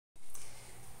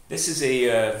This is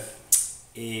a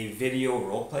video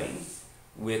role playing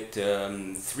with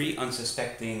five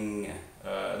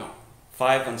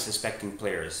unsuspecting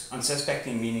players.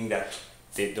 Unsuspecting meaning that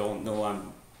they don't know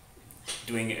I'm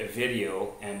doing a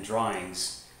video and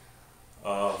drawings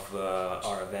of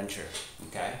our adventure.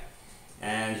 Okay,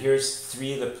 and here's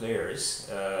three of the players,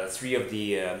 three of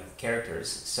the characters: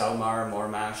 Selmar,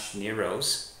 Mormash,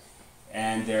 Neros,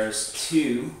 and there's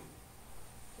two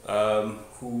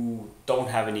who don't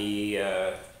have any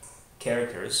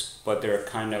characters, but they're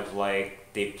kind of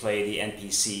like they play the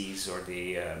NPCs or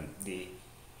the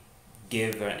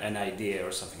give an idea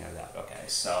or something like that. Okay,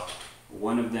 so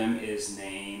one of them is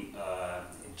named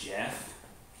Jeff,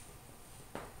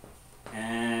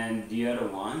 and the other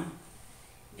one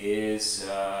is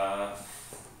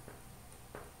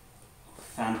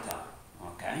Fanta.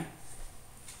 Okay,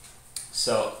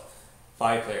 so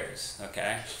 5 players.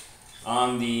 Okay,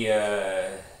 I'm the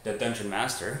dungeon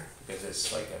master because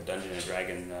it's like a Dungeon and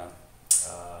Dragon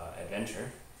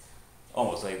adventure.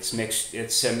 Almost like it's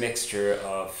a mixture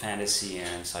of fantasy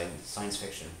and science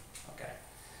fiction. Okay,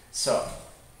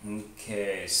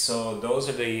 so those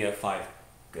are the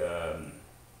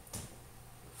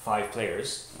five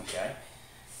players. Okay,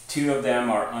 2 of them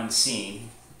are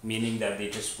unseen, meaning that they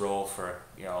just roll for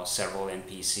several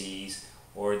NPCs,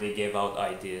 or they give out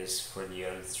ideas for the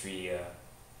other 3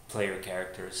 player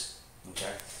characters.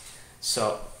 Okay,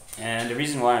 so and the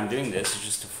reason why I'm doing this is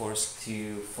just to force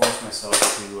myself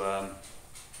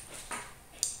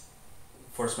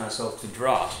to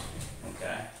draw.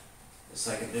 Okay, it's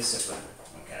like a discipline.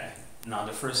 Okay, now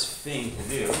the first thing to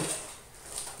do.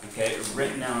 Okay,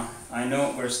 right now I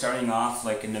know we're starting off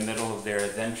like in the middle of their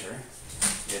adventure.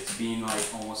 It's been like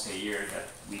almost a year that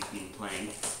we've been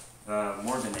playing.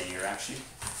 More than a year actually,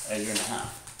 a year and a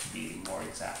half to be more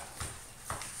exact.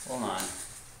 Hold on.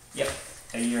 Yep,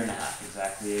 a year and a half,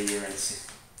 exactly a year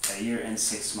and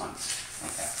 6 months.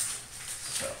 Okay,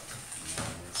 so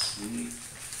let's see.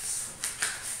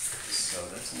 So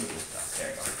that's a little bit, there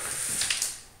you go.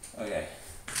 Okay,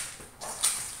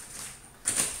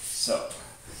 so,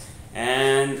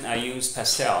 and I use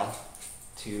pastel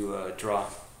to draw.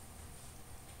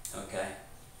 Okay,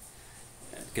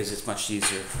 because it's much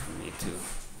easier for me to.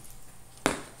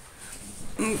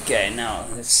 Okay, now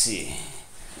let's see.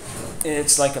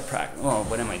 It's like a practice. Oh,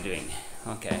 what am I doing?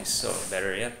 Okay, so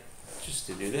better yet, just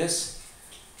to do this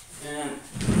and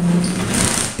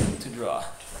to draw.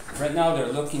 Right now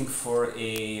they're looking for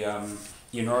a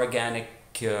inorganic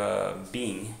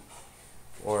being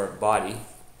or body.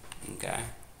 Okay,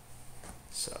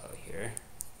 so here.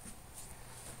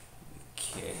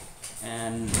 Okay,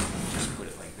 and just put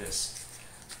it like this.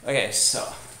 Okay,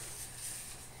 so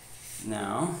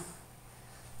now.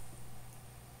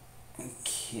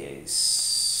 Okay,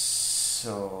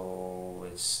 so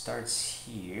it starts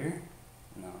here.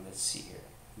 Now let's see here.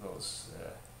 It goes.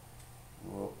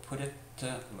 We'll put it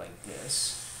like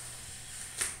this.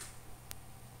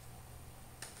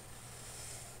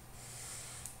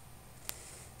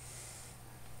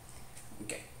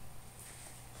 Okay.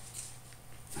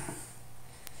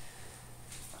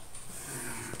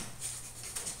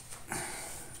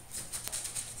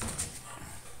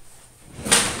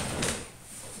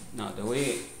 Now the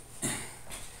way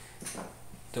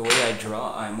I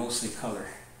draw, I mostly color.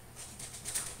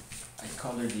 I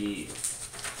color the.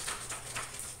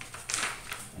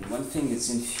 And one thing that's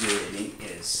infuriating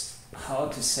is how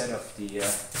to set up the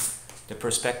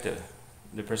perspective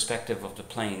of the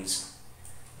planes.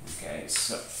 Okay,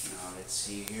 so now let's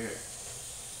see here.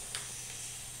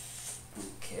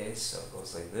 Okay, so it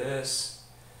goes like this.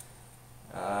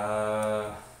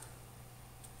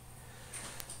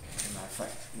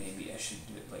 Maybe I should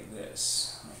do it like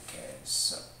this. Okay,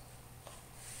 so.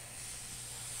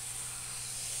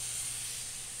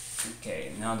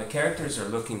 Okay, now the characters are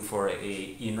looking for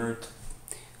a inert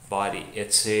body.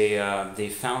 It's a they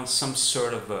found some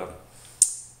sort of a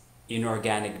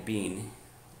inorganic being,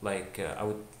 like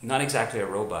not exactly a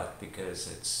robot because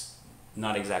it's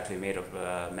not exactly made of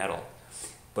metal,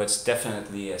 but it's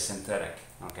definitely a synthetic.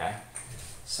 Okay,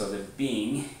 so the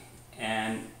being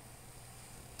and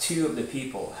 2 of the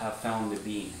people have found the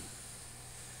being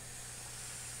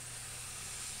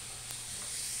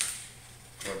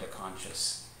or the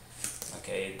conscious.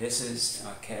 Okay, this is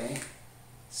okay.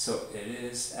 So it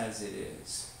is as it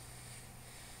is.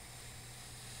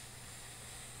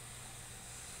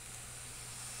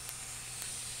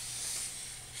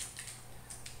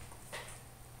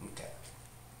 Okay.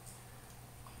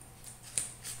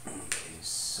 Okay,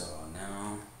 so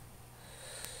now.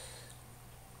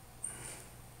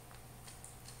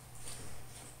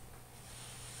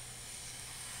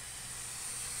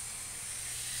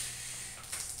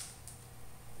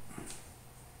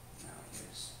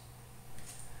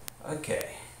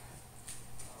 Okay.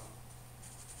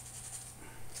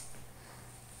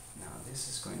 Now this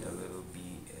is going to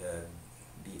be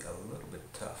a little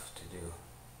bit tough to do.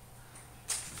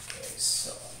 Okay,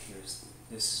 so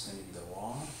this is going to be the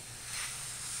wall.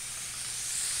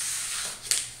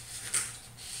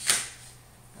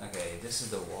 Okay, this is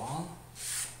the wall.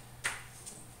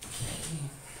 Okay.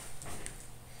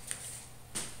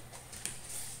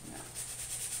 Now,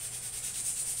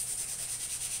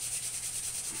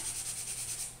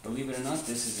 believe it or not,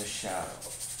 this is a shadow.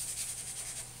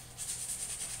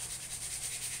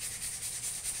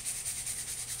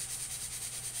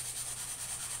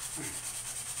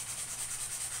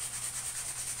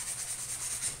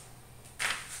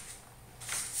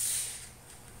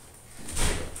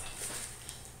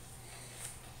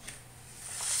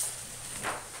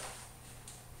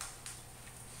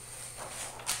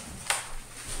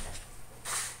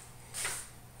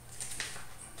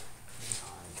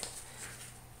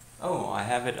 Oh, I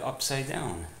have it upside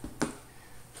down.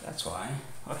 That's why.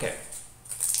 Okay.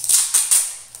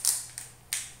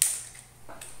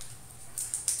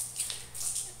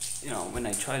 You know, when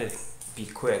I try to be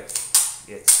quick,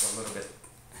 it's a little bit,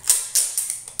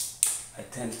 I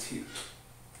tend to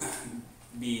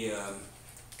be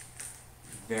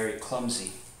very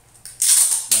clumsy.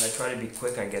 When I try to be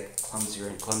quick, I get clumsier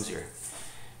and clumsier,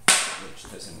 which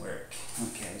doesn't work.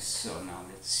 Okay, so now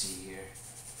let's see here.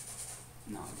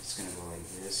 No, it's gonna go like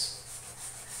this.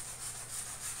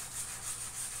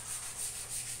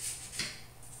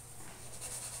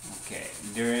 Okay,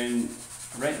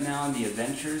 right now the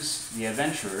adventurers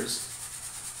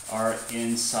are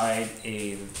inside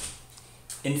a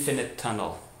infinite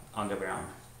tunnel underground,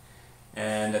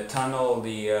 and the tunnel,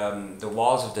 the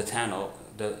walls of the tunnel,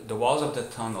 the walls of the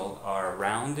tunnel are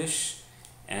roundish,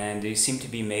 and they seem to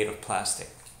be made of plastic,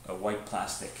 a white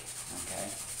plastic. Okay.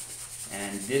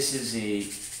 And this is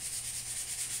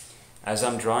as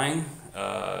I'm drawing,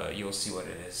 you'll see what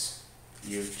it is.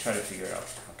 You try to figure it out.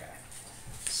 Okay.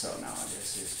 So now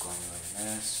this is going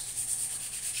like this.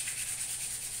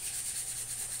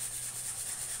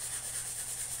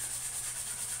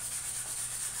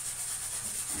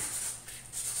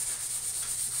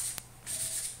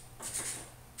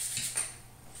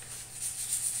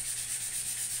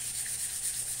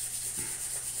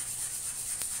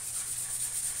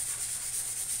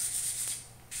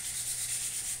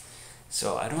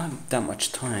 So I don't have that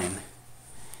much time.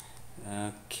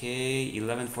 Okay,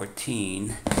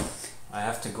 11:14. I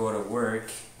have to go to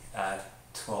work at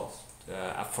 12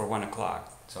 for 1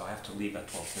 o'clock. So I have to leave at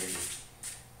 12:30.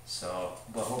 So,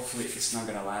 but hopefully it's not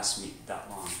gonna last me that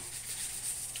long.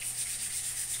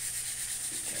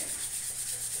 Okay.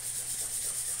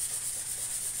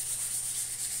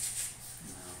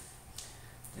 Now,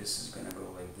 this is gonna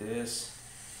go like this.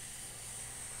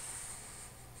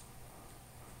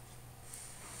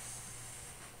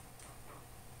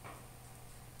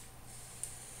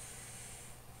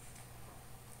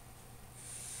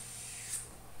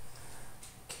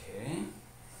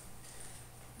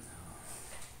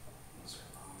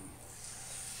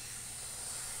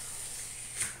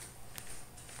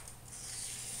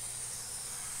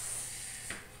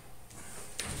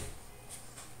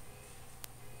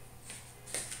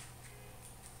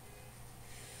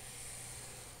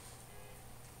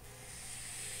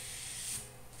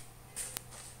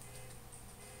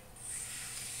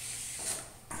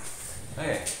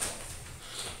 Okay.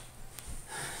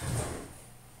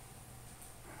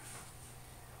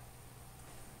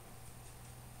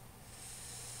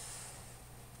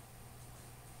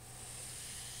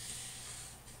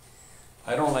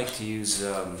 I don't like to use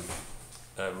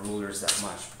rulers that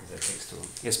much because it takes too long,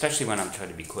 especially when I'm trying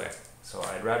to be quick. So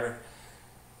I'd rather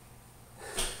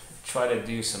try to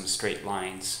do some straight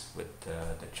lines with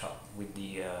the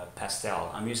pastel.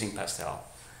 I'm using pastel,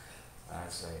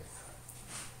 as I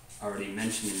already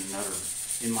mentioned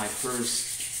in my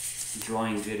first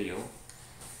drawing video.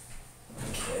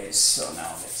 Okay, so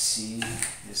now let's see.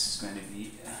 This is going to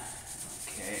be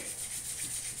okay.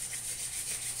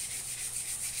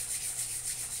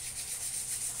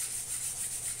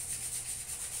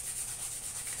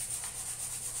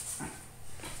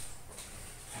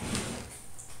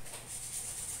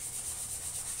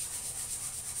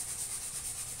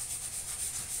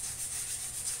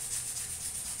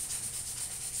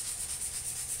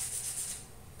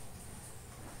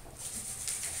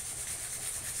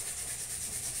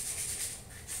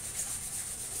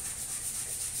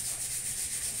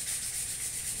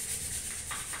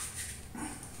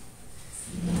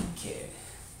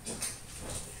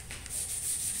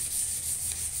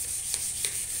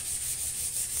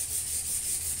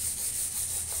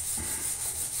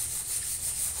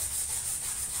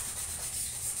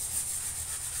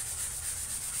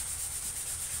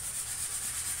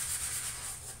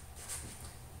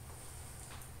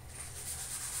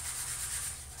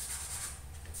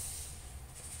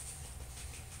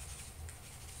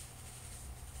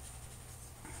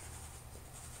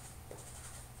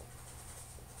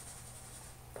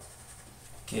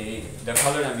 Okay, the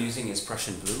color I'm using is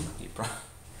Prussian blue.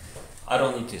 I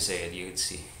don't need to say it, you can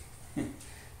see.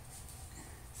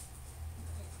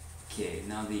 Okay,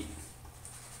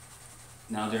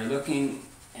 now they're looking,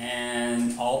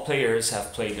 and all players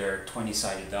have played their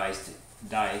 20-sided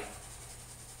die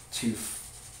to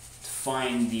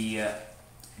find the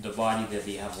body that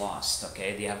they have lost.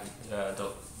 Okay, they have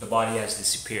the body has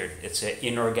disappeared. It's an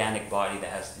inorganic body that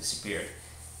has disappeared,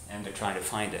 and they're trying to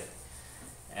find it.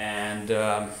 And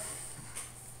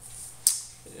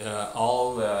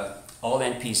all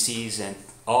NPCs and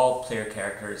all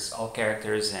characters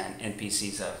and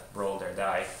NPCs have rolled their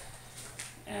die,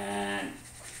 and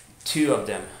three of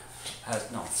them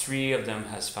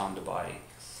has found the body.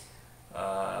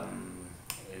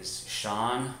 Is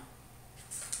Sean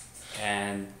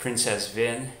and Princess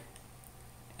Vin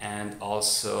and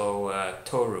also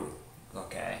Tourou.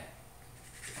 Okay,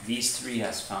 these three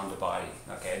has found the body.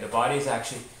 Okay, the body is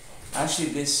actually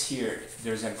this here.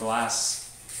 There's a glass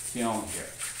film here.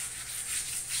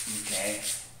 Okay,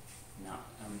 now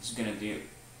I'm just gonna do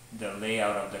the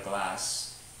layout of the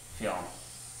glass film.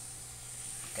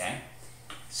 Okay,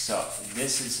 so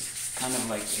this is kind of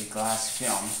like a glass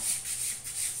film.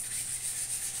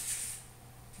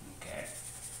 Okay,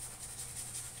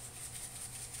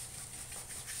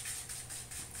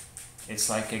 it's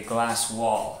like a glass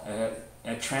wall,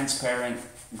 a transparent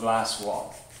glass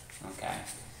wall. Okay,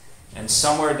 and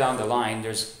somewhere down the line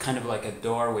there's kind of like a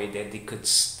doorway that they could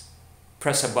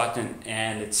press a button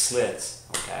and it slits.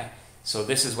 Okay, so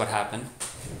this is what happened.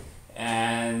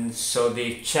 And so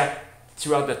they checked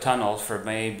throughout the tunnel for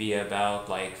maybe about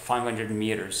like 500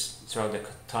 meters throughout the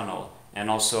tunnel, and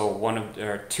also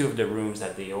two of the rooms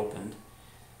that they opened,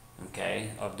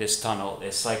 okay, of this tunnel.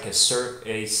 It's like a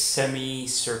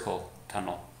semi-circle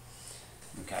tunnel.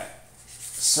 Okay,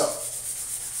 so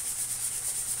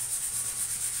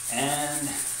and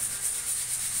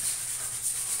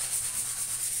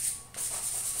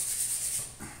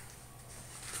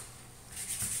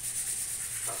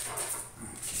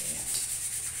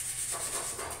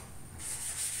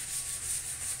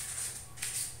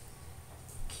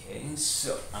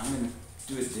so I'm going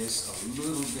to do this a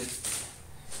little bit.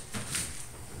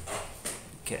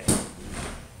 Okay.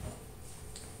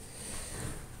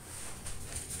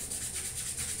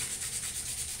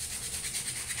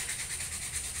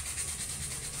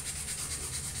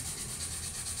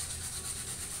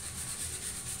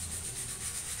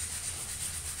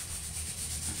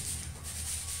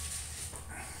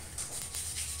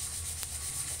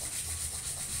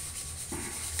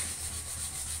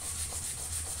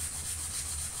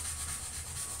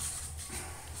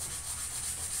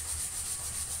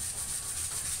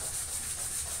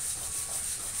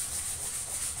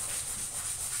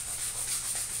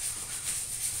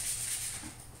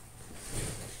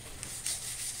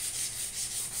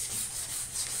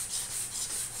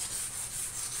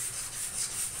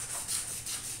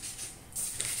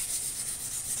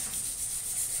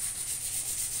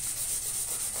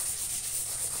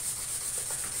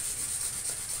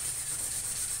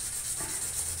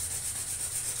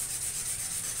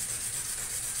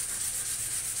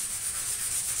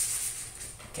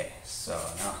 Okay, so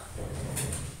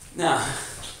now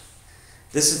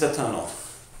this is the tunnel.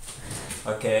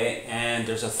 Okay, and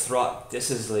there's a this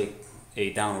is like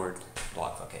a downward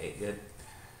block. Okay,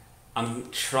 I'm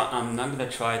not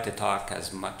gonna try to talk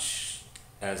as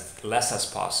less as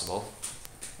possible.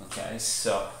 Okay,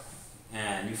 so,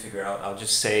 and you figure out, I'll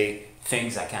just say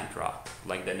things I can't draw,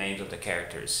 like the names of the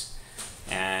characters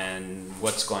and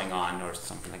what's going on or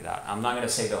something like that. I'm not gonna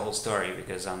say the whole story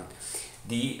because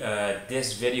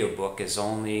this video book is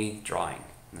only drawing,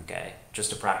 okay, just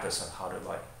to practice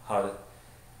on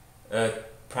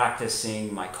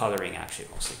practicing my coloring, actually,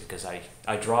 mostly because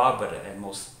I draw, but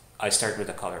I start with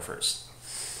the color first.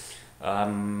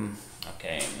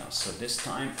 Okay, now so this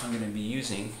time I'm going to be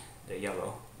using the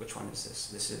yellow. Which one is this?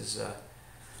 This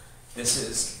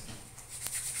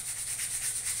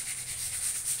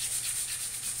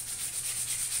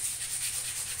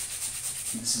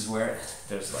is where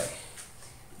there's like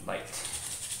light.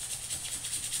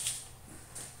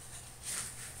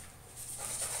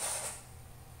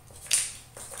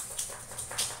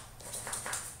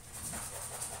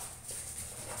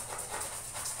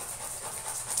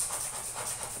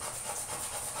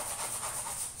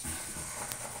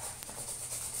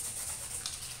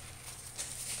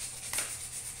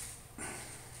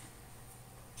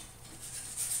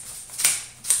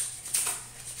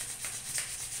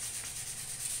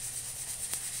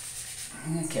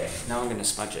 Okay, now I'm going to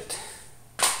smudge it.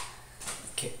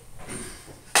 Okay.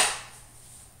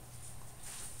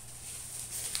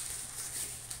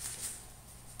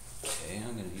 Okay,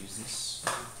 I'm gonna use this.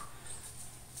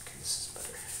 Okay, this is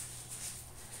better.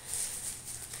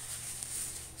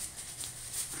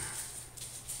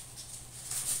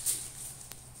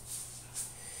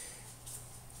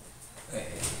 Okay,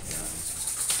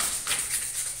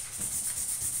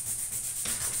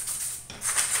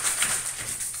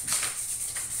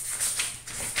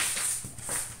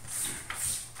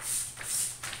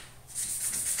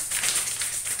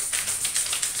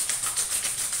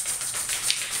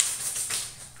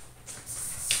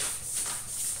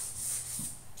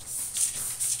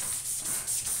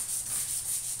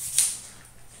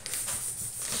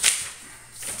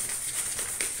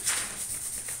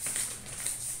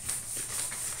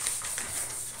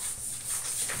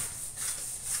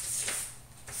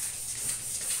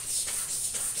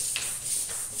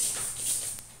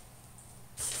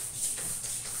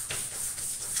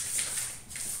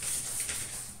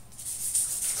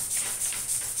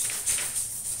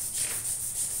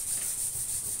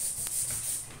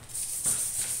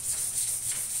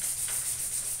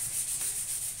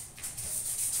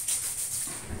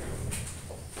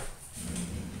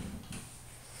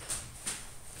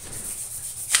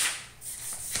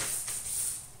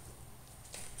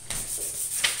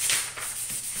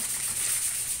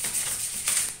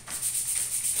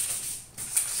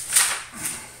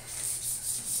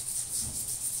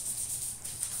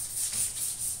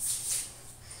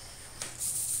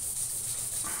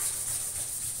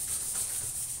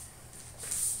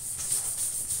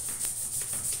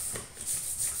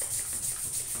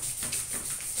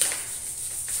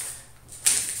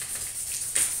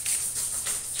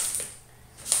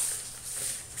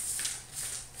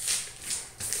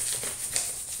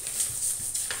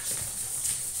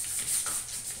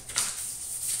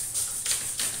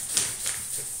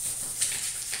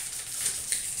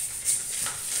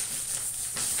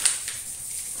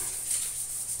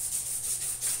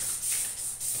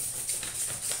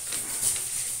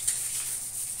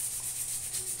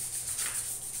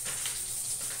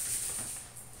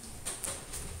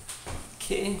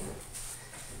 okay.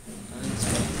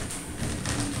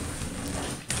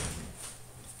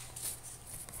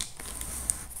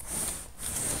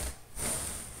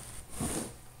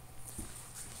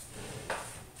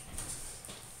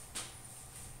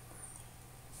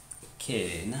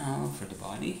 Okay, now for the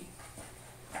body.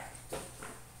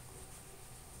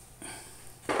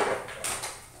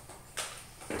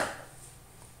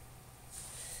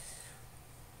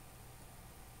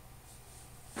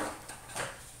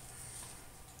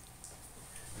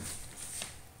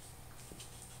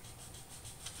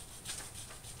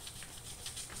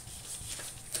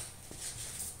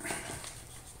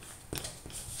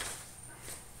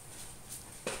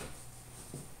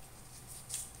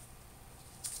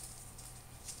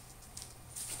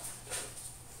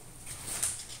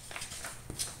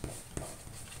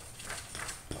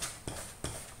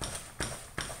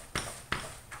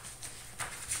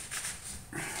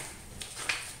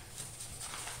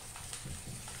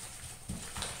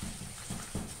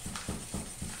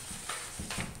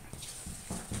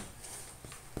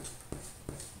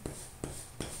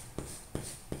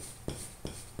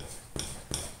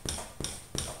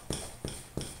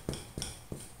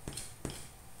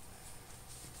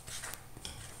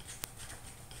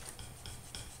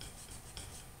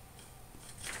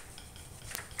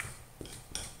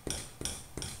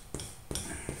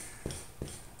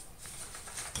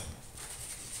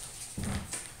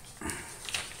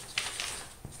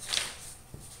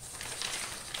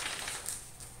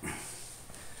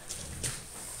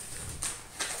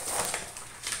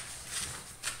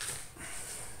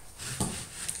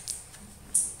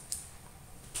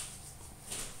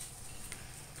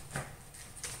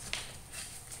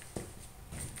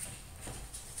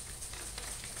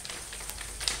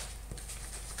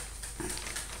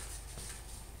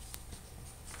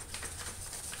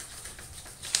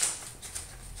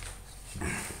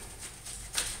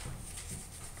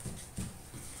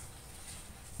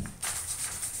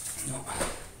 No,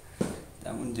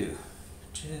 that wouldn't do.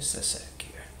 Just a sec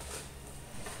here.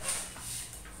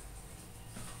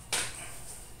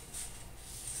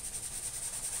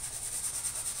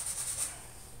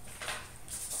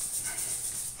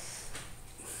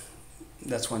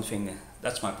 That's one thing,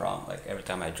 that's my problem. Like every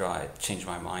time I draw, I change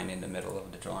my mind in the middle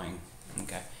of the drawing.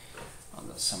 Okay, on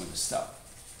some of the stuff.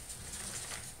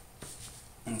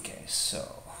 Okay,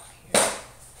 so here.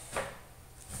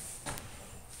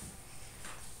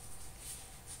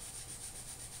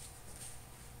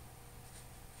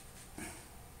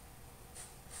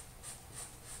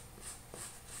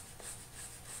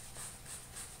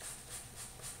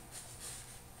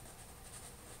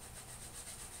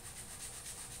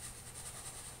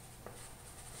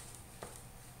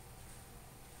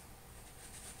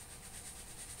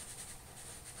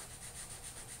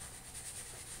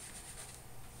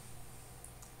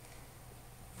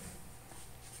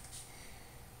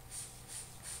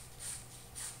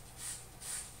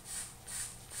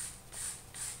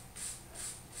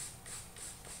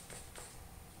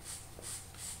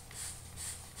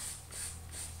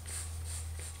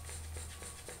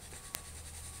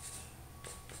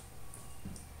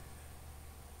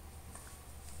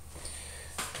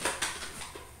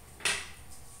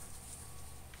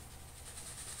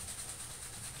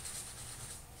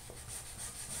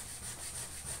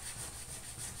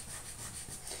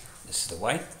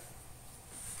 white.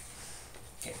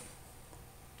 Okay.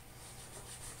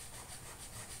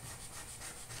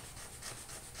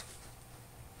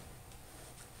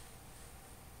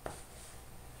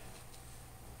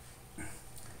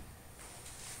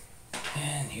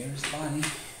 And here's Bonnie.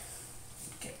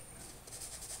 Okay.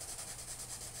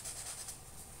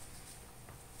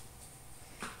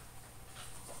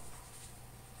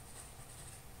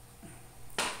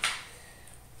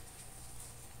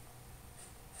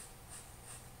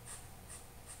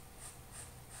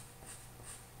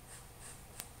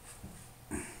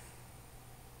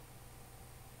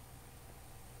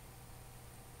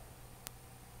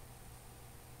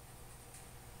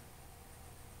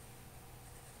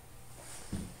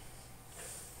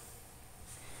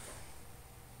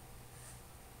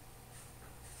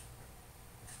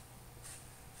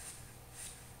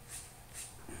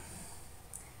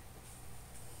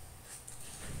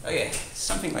 Okay,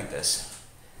 something like this.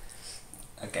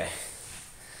 Okay,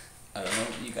 I don't know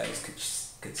if you guys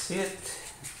could see it,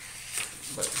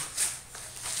 but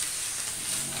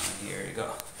here you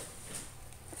go.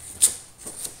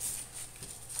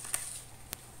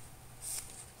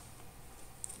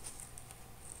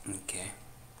 Okay.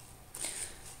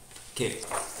 Okay.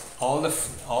 All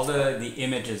the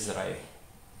images that I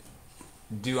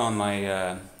do on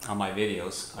my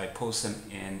videos, I post them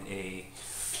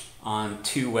on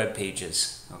 2 web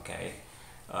pages. Okay.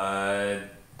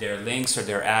 Their links or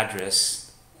their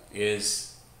address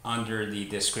is under the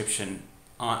description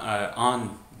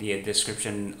on the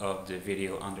description of the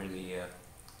video under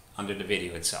the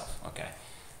video itself. Okay,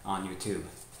 on YouTube.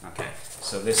 Okay,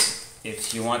 so this,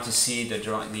 if you want to see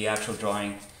the actual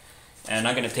drawing, and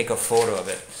I'm going to take a photo of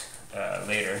it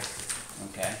later.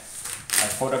 Okay, I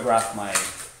photographed my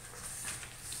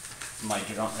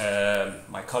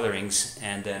colorings,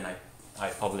 and then I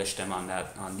published them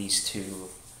on these 2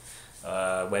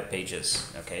 web pages.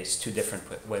 Okay, it's 2 different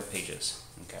web pages.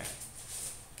 Okay.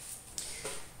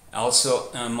 Also,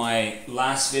 in my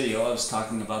last video, I was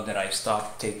talking about that I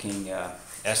stopped taking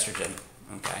estrogen.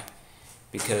 Okay,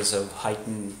 because of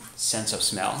heightened sense of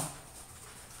smell.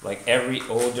 Like every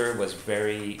odor was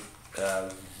very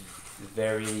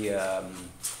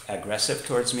aggressive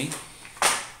towards me.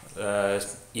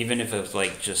 Even if it was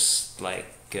like just like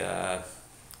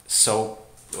soap,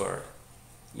 or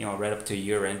right up to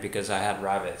urine, because I have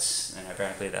rabbits, and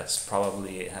apparently that's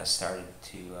probably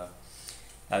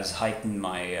has heightened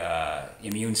my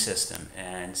immune system.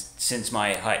 And since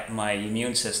my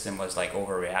immune system was like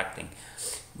overreacting,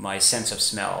 my sense of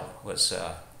smell was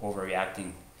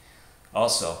overreacting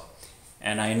also.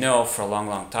 And I know for a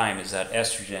long time is that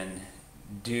estrogen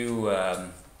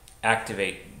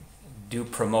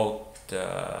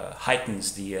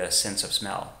heightens the sense of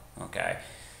smell. Okay,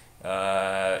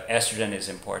 estrogen is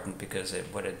important because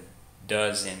what it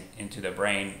does into the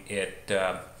brain, it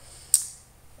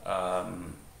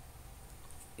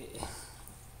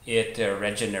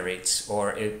regenerates,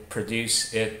 or it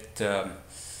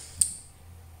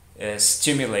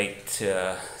stimulates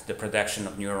the production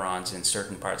of neurons in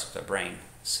certain parts of the brain.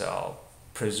 So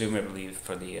presumably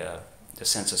for the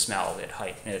sense of smell,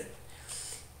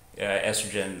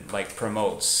 estrogen like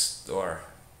promotes or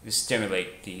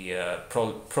stimulate the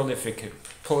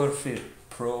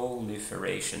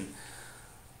proliferation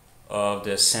of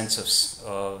the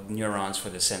of neurons for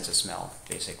the sense of smell,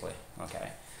 basically.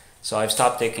 Okay, so I've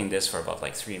stopped taking this for about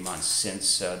like 3 months,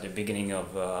 since the beginning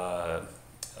of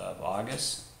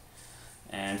August,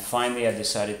 and finally I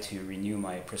decided to renew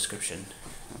my prescription.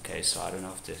 Okay, so I don't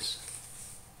know if this.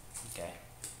 Okay,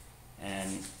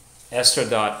 and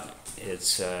Estradot,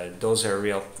 those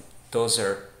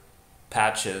are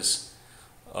patches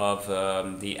of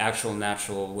the actual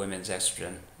natural women's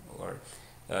estrogen, or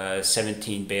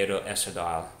 17 beta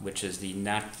estradiol, which is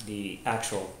the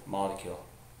actual molecule.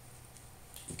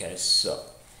 Okay, so,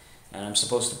 and I'm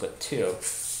supposed to put 2,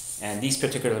 and these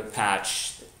particular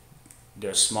patch,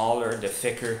 they're smaller, they're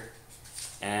thicker,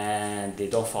 and they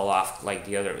don't fall off like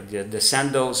the other. The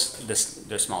Sandoz,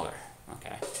 they're smaller.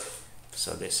 Okay,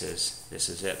 so this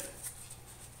is it.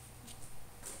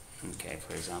 Okay,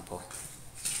 for example.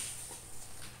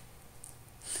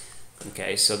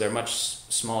 Okay, so they're much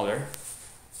smaller,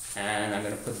 and I'm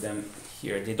gonna put them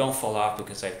here. They don't fall off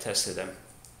because I've tested them.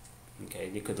 Okay,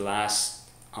 they could last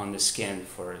on the skin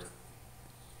for.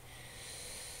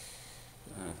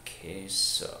 Okay,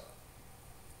 so.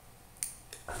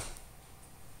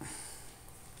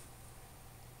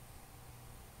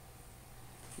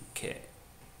 Okay.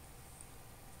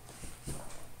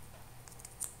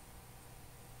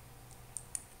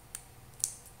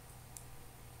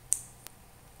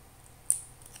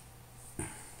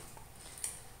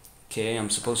 Okay, I'm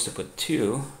supposed to put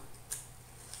 2.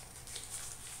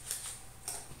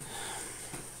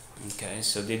 Okay,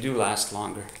 so they do last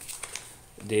longer.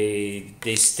 They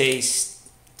stay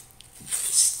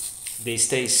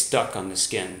stuck on the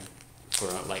skin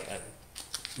for like a,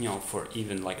 you know, for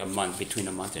even like a month, between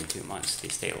a month and 2 months. They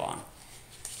stay long,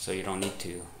 so you don't need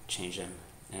to change them.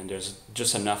 And there's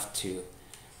just enough to.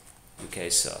 Okay,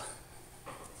 so.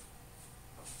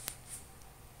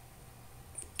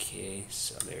 Okay,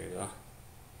 so there you go.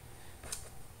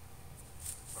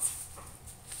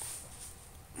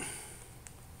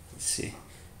 Let's see,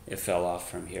 it fell off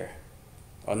from here.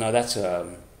 Oh no, that's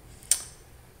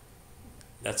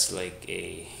like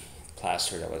a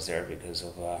plaster that was there because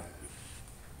of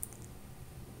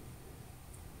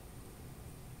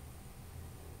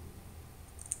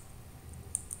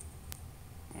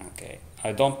okay,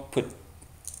 I don't put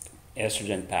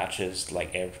estrogen patches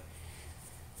like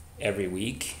every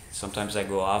week. Sometimes I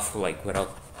go off like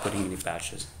without putting any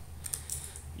patches.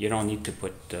 You don't need to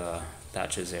put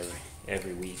patches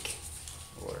every week,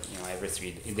 or you know, every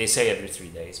 3. They say every 3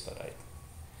 days, but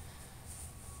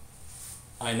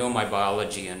I know my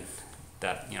biology, and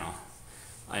that, you know,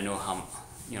 I know how,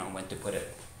 you know, when to put it.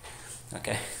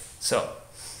 Okay, so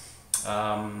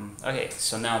okay,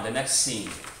 so now the next scene.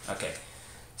 Okay,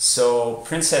 so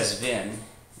Princess Vin,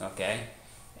 okay,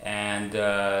 and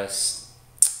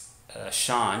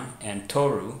Sean and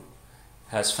Tourou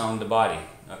has found the body.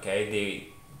 Okay,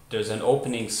 there's an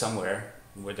opening somewhere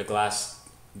where the glass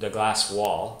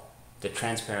wall, the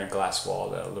transparent glass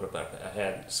wall, a little bit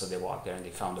ahead. So they walked there and they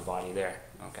found the body there.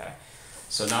 Okay,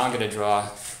 so now I'm gonna draw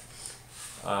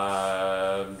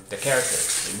the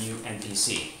characters, the new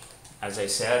NPC. As I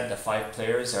said, the 5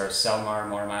 players are Selmar,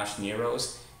 Mormash,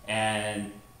 Neros,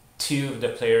 and 2 of the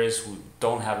players who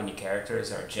don't have any characters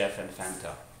are Jeff and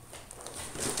Fanta.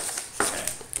 Okay,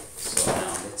 so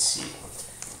now let's see.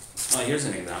 Oh, here's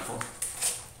an example.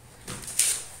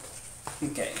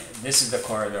 Okay, this is the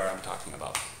corridor I'm talking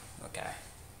about. Okay,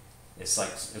 it's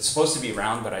supposed to be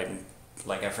round, but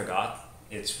I forgot.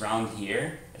 It's round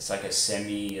here. It's like a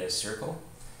semi-circle,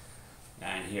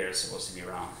 and here it's supposed to be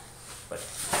round. But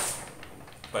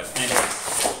anyway,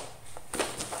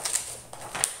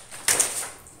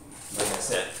 like I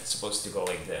said, it's supposed to go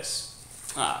like this.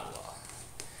 Ah, well,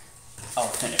 I'll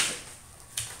finish it.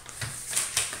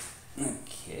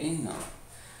 Okay, now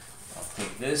I'll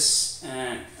take this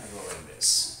and I go like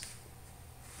this.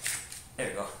 There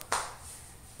you go.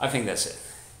 I think that's it.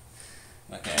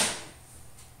 Okay.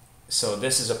 So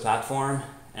this is a platform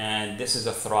and this is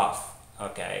a trough.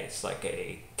 Okay, it's like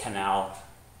a canal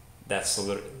that's a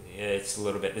little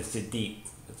bit deep.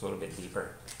 It's a little bit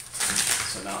deeper.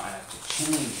 So now I have to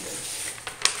change it.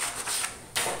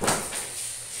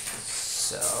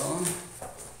 So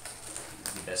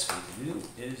the best thing to do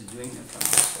is doing it from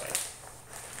this way.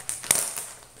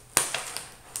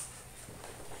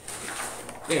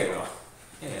 There you go.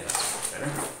 Yeah, that's much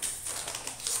better.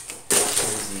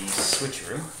 Here's the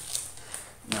switcheroo.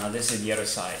 Now this is the other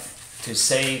side. To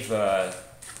save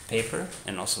paper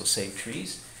and also save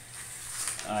trees,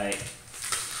 I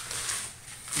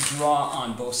draw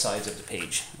on both sides of the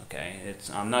page. Okay,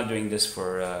 I'm not doing this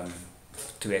for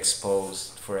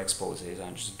exposes.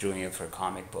 I'm just doing it for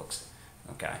comic books.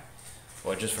 Okay,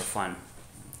 or just for fun.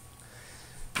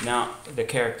 Now the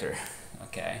character.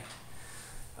 Okay.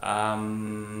 As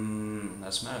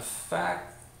a matter of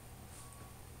fact,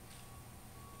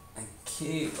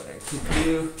 okay, what I could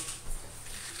do,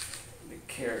 the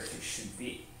character should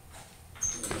be,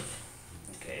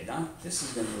 okay, now this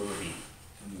is going to really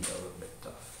be a little bit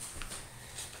tough.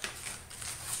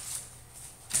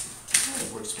 Oh,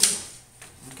 it works good.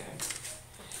 Okay.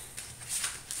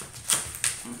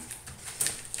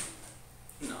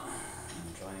 No,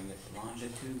 I'm drawing it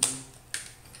longitude.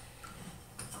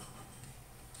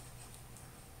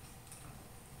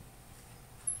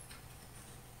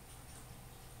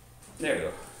 There you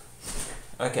go.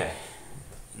 Okay.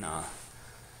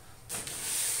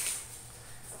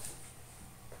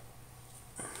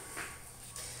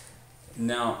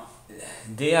 Now,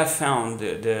 they have found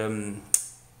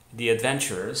the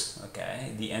adventurers.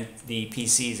 Okay, the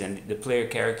PCs and the player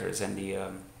characters and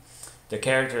the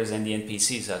characters and the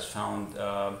NPCs has found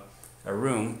a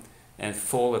room and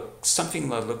full of something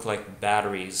that looked like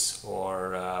batteries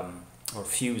or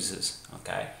fuses.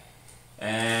 Okay,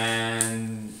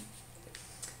 and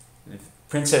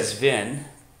Princess Vin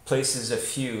places a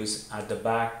fuse at the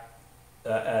back,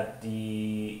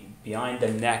 behind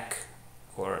the neck,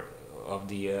 or of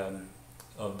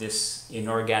this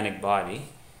inorganic body,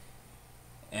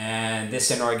 and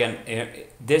this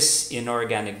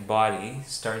inorganic body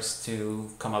starts to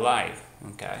come alive.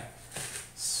 Okay,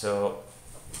 So,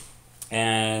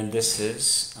 and this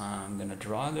is, I'm gonna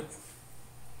draw the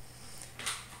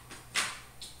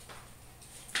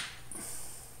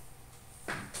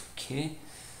okay.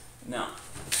 Now,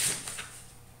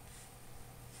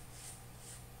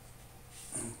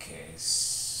 okay,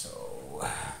 so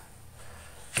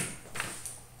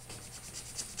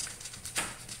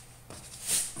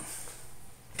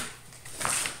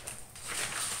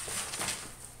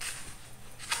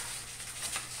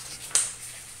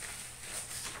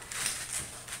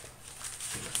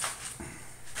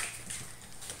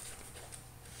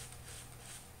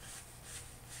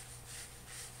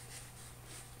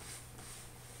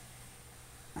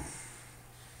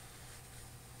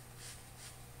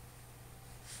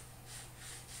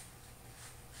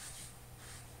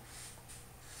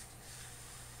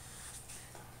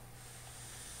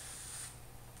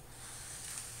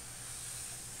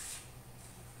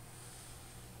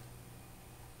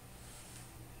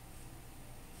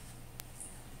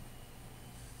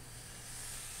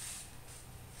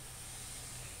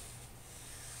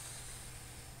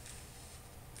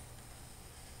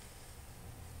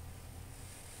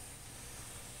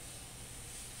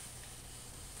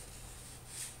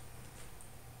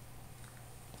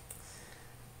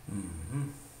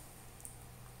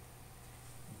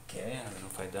okay, I don't know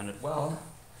if I've done it well.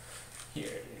 Here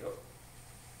you go.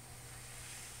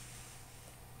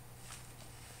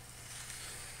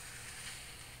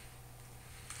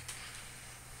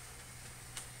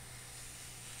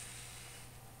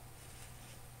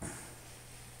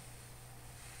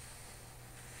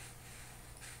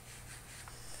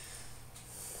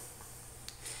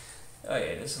 Oh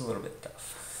yeah, this is a little bit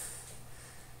tough.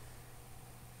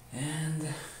 And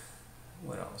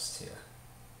what else too?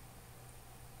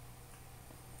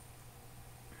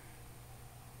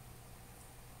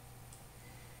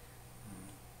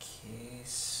 Okay,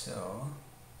 so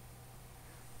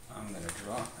I'm gonna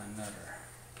draw another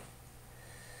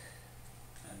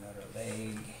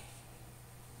leg.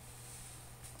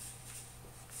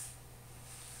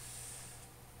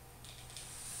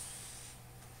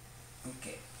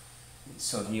 Okay,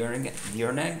 so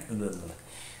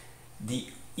the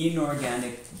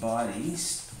inorganic body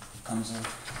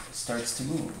starts to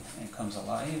move and comes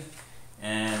alive,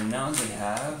 and now they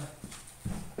have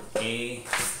a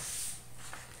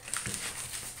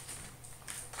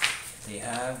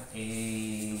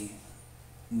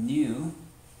new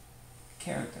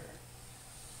character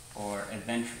or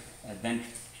adventurer.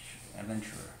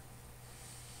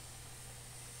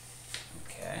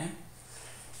 Okay.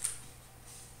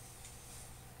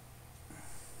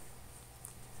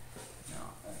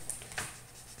 Now,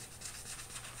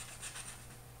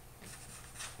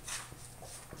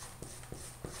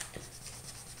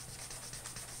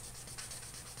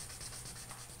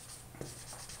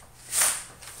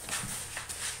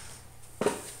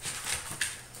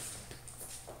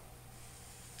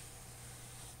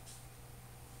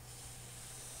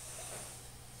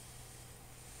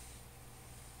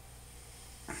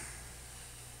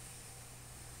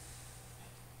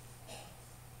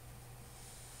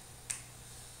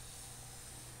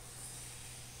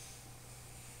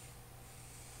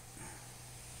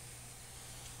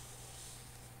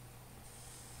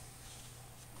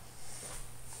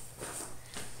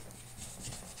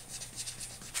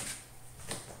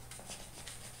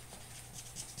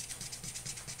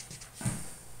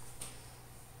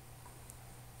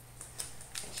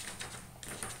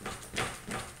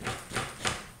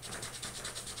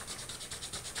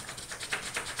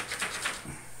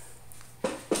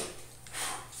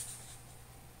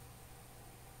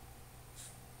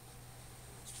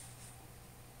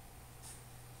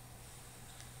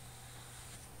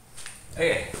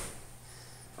 okay,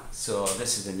 so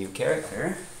this is a new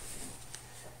character.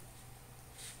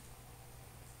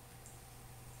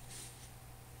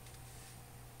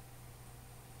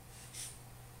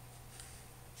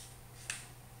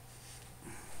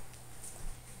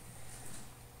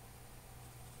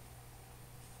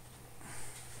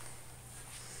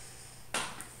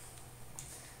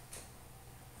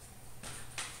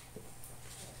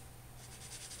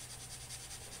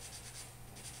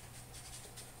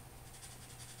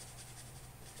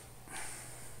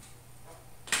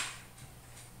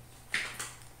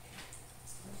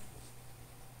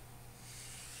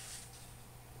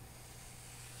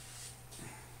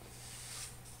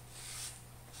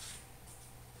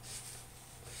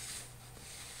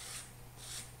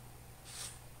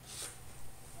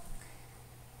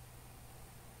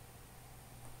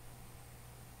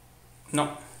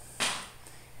 No.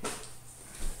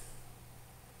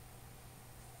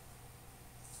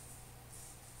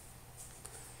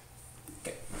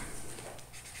 Okay.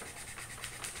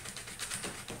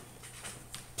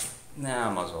 Nah,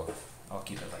 I might as well. I'll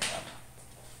keep it like that.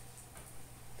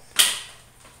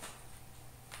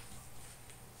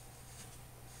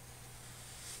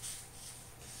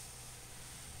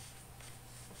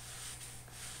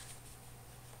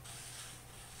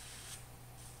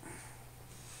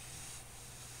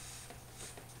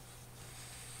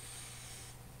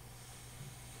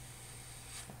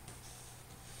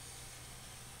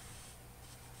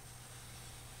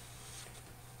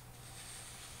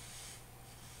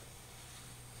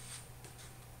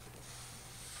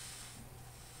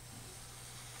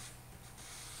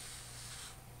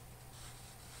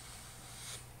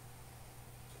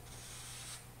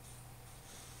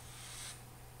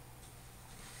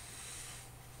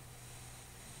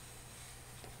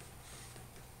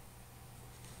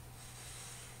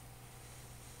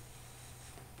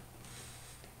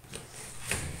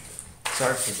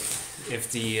 Sorry for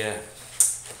if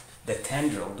the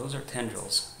tendril, those are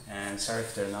tendrils, and sorry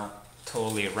if they're not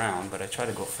totally round, but I try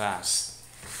to go fast,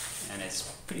 and it's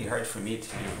pretty hard for me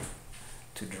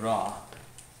to draw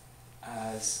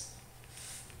as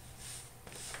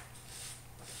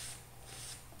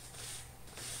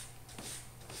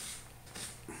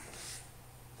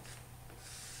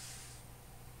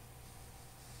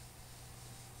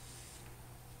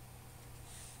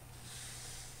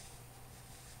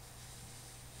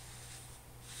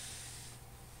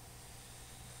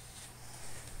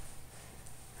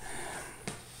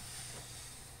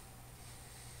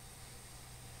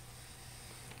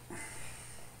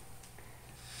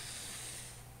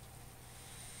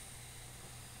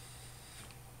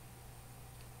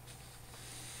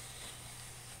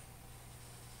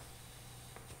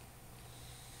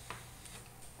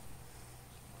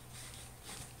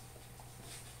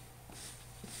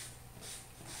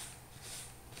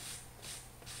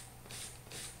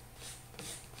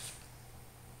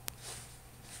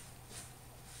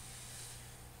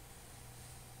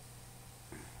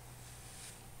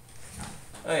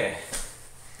okay.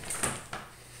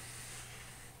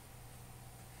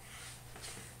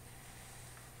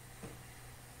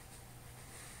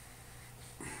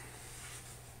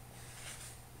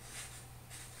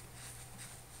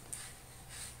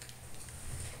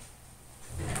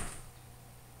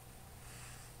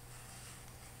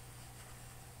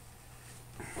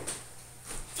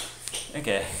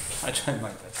 Okay, I tried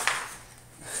my best.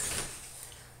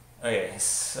 Okay,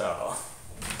 so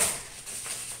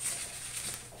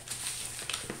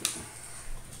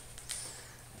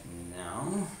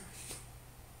now,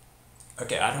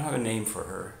 okay, I don't have a name for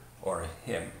her or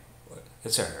him.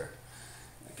 It's a her.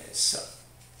 Okay, so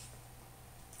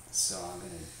I'm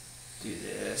gonna do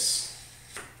this.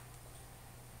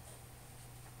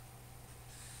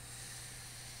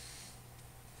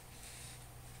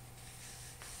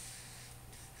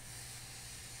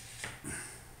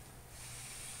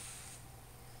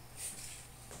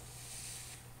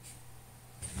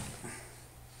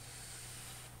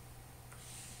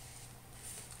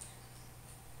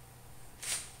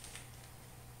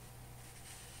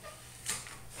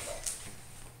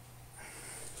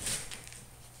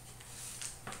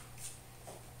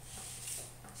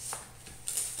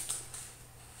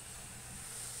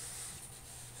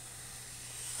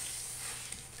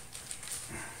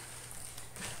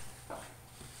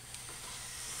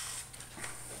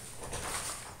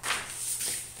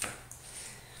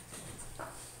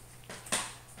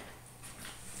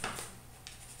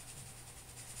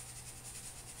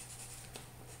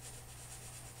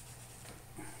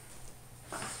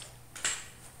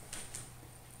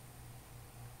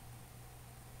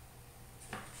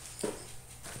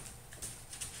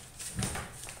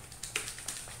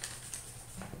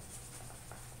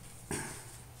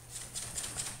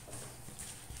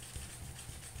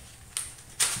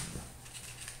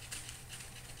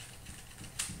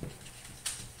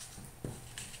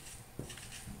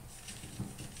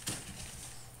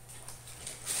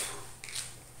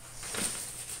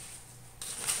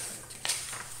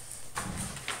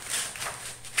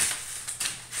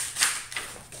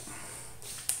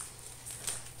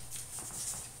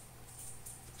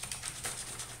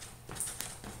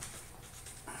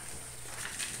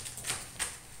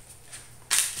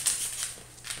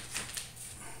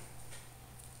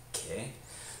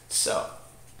 So,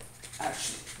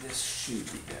 actually, this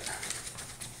should be better.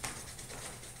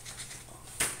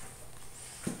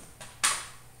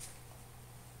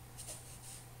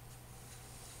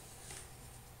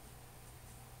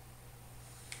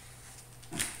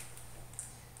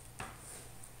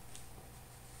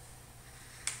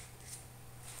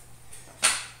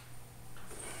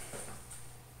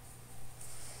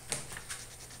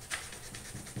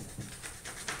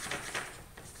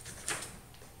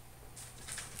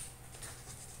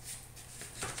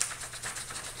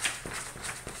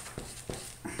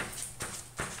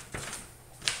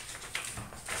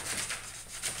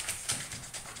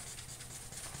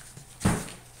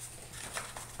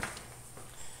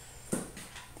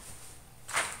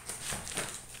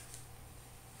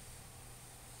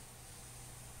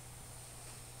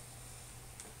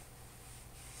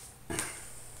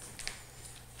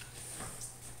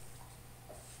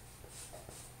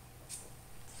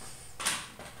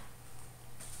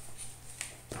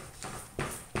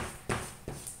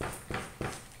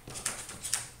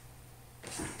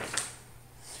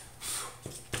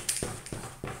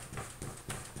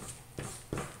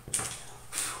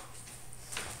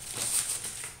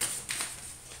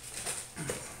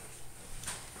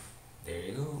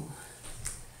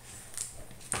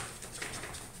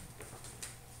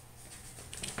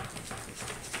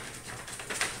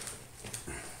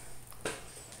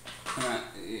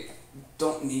 You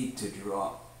don't need to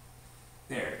draw.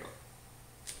 There you go.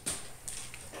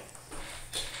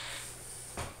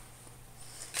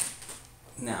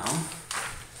 Now,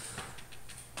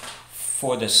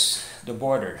 for this, the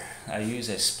border, I use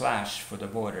a splash for the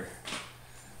border,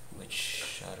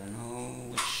 which I don't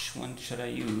know which one should I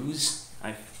use.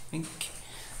 I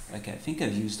think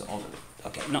I've used all of it.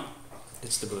 Okay, no,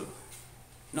 it's the blue.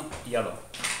 No, yellow.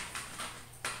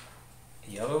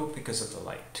 Yellow because of the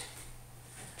light.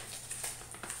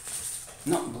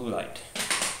 Not blue light.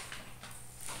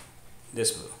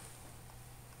 This blue.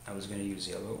 I was going to use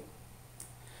yellow.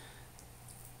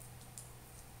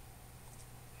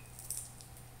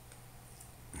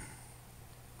 Well,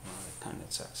 it kind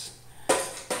of sucks.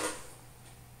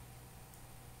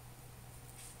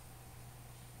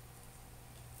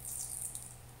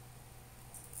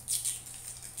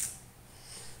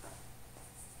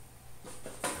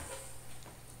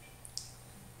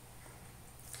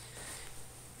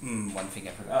 One thing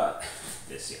I forgot,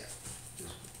 this here,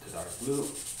 the dark blue.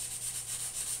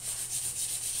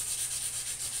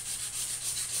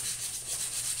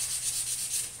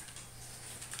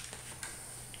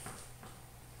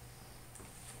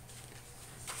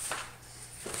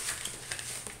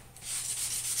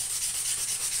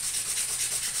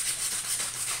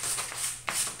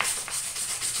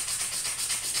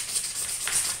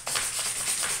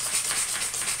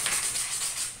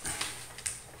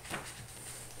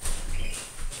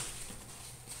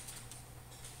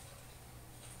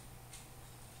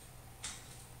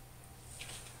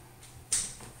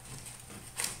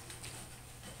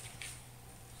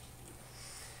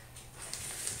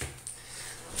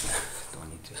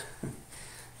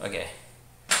 Okay.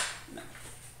 No.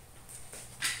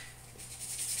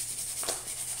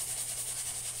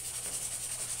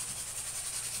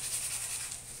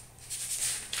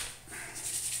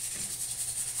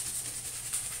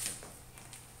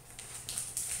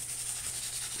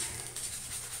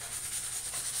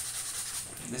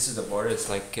 This is the border. It's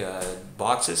like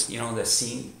boxes. You know the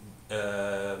scene,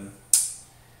 the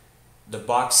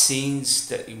box scenes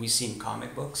that we see in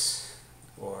comic books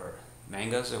or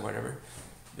mangas or whatever.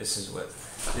 This is what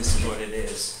it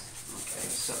is. Okay,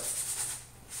 so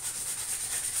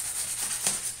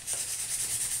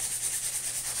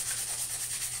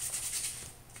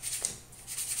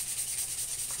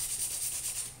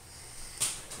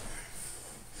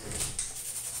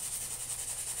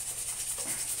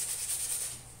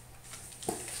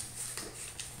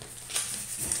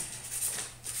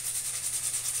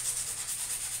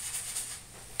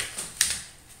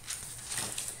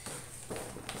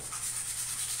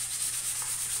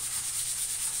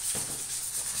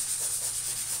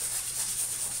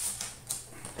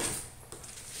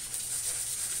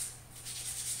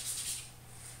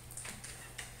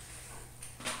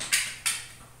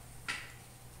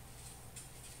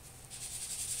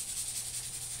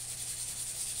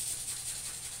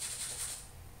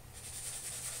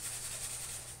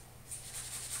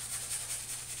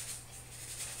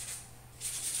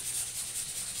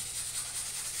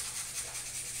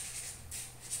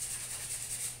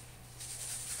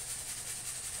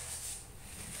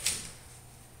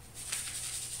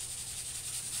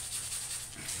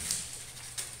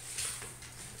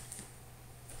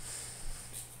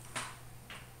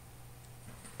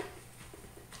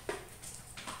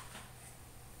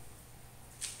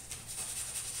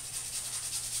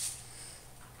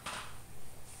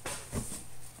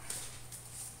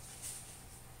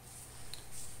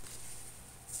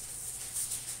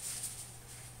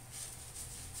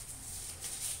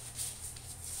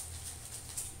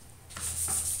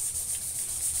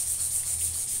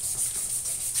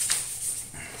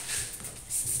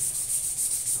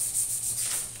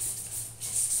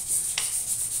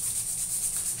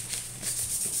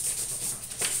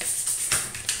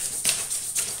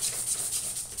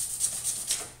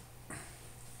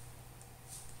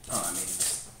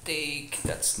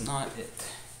that's not it.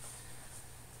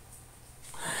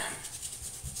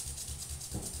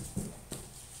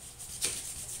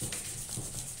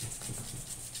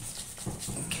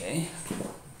 Okay.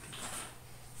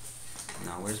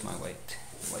 Now where's my white?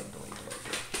 The white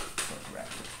for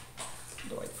corrector.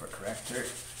 The white for corrector.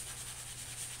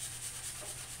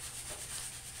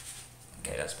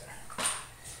 Okay, that's better.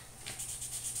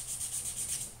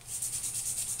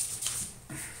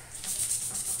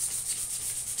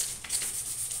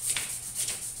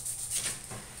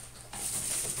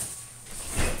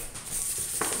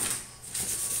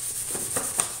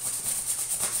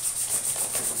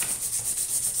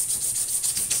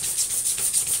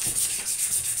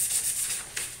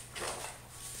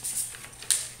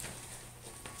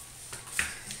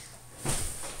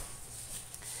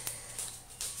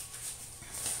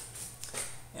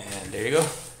 And there you go.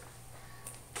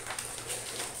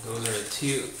 Those are the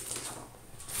two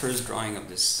first drawing of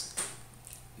this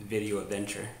video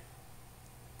adventure.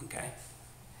 Okay.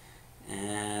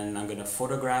 And I'm gonna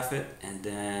photograph it and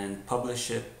then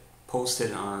publish it, post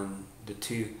it on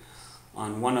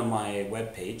one of my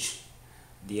web page.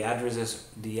 The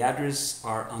address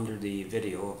are under the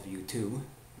video of YouTube.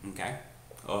 Okay.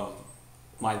 Of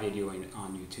my video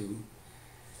on YouTube.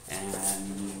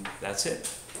 And that's it.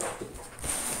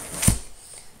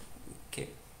 Okay.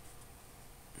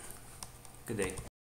 Good day.